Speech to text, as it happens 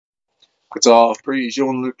Qatar Prix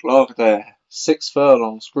Jean-Luc Lagardere, 6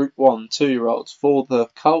 furlongs, Group 1, 2-year-olds for the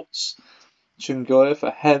Colts. Chungoya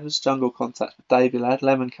for Hems, Jungle Contact for Davy Ladd,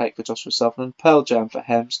 Lemon Cake for Joshua Sutherland, Pearl Jam for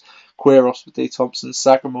Hems, Quiros for D Thompson,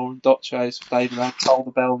 Sagamore and Dotchase for Davy Ladd, Toll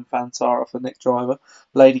the Bell and Fantara for Nick Driver,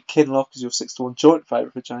 Lady Kinlock is your 6-1 joint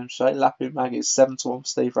favourite for James Shea, Lappy Maggie is 7-1 for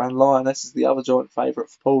Steve Rand, Lioness is the other joint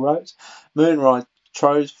favourite for Paul Rhodes, Moonride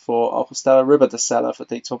Trove for Alcostella, River de Sella for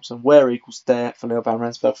D Thompson, Where Equals Dare for Neil Van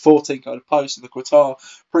Rensburg, 14 go to post in the Qatar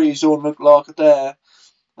Prix Jean-Luc Lagardere.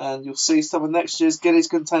 And you'll see some of next year's Guineas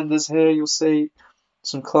contenders here. You'll see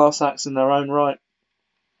some class acts in their own right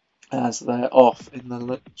as they're off in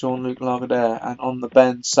the Jean-Luc Lagardere. And on the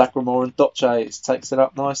bend, Sagamore and Dotchase takes it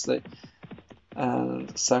up nicely.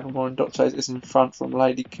 And Sagamore and Dotchase is in front from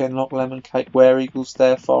Lady Kinlock, Lemon Cake, Where Eagles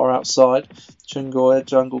there far outside. Chungoya,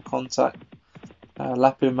 Jungle Contact,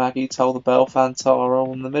 Lapu Maggie, Toll the Bell, Fantara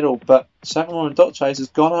all in the middle. But Sagamore and Dotchase has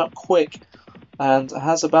gone out quick and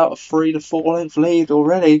has about a 3 to 4 length lead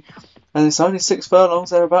already, and it's only 6 furlongs.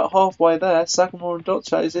 They're about halfway there. Sagamore and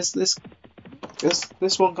Dotchase, is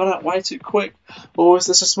this one gone out way too quick, or is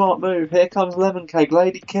this a smart move? Here comes Lemon Cake,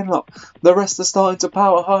 Lady Kinlock. The rest are starting to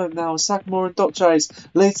power home now. Sagamore and Dotchase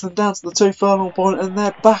leads them down to the 2 furlong point, and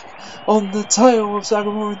they're back on the tail of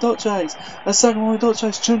Sagamore and Dotchase. And Sagamore and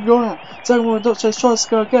Dotchase, Chungoya. Sagamore and Dotchase tries to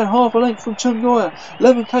go again, half a length from Chungoya.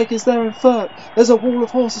 Lemon Cake is there in third. There's a wall of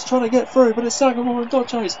horses trying to get through, but it's Sagamore and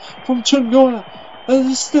Dotchase from Chungoya. And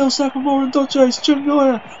it's still Sagamore and Dotchase.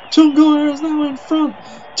 Chungoya is now in front.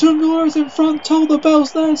 Chungoya is in front. Toll the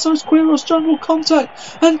Bell's there. So is Quiros, Jungle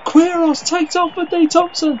Contact. And Quiros takes off for D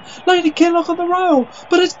Thompson. Lady Kinlock on the rail.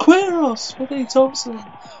 But it's Quiros for D Thompson,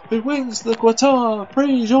 who wins the Qatar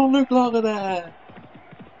Prix Jean-Luc Lagardere.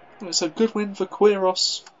 It's a good win for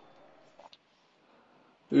Quiros,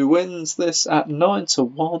 who wins this at 9 to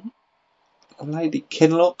 1. And Lady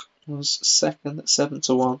Kinlock was second at 7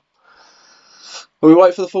 to 1. We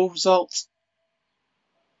wait for the full results.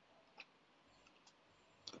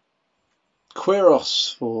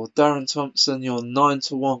 Quiros for Darren Thompson, your 9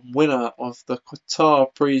 to 1 winner of the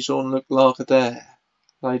Qatar Prix Jean-Luc Lagardere.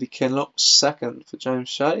 Lady Kinlock second for James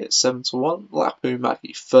Shea at 7 to 1. Lapu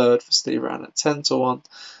Maggie third for Steve Rand at 10 to 1.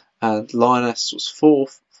 And Lioness was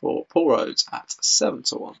fourth for Paul Rhodes at 7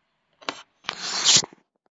 to 1.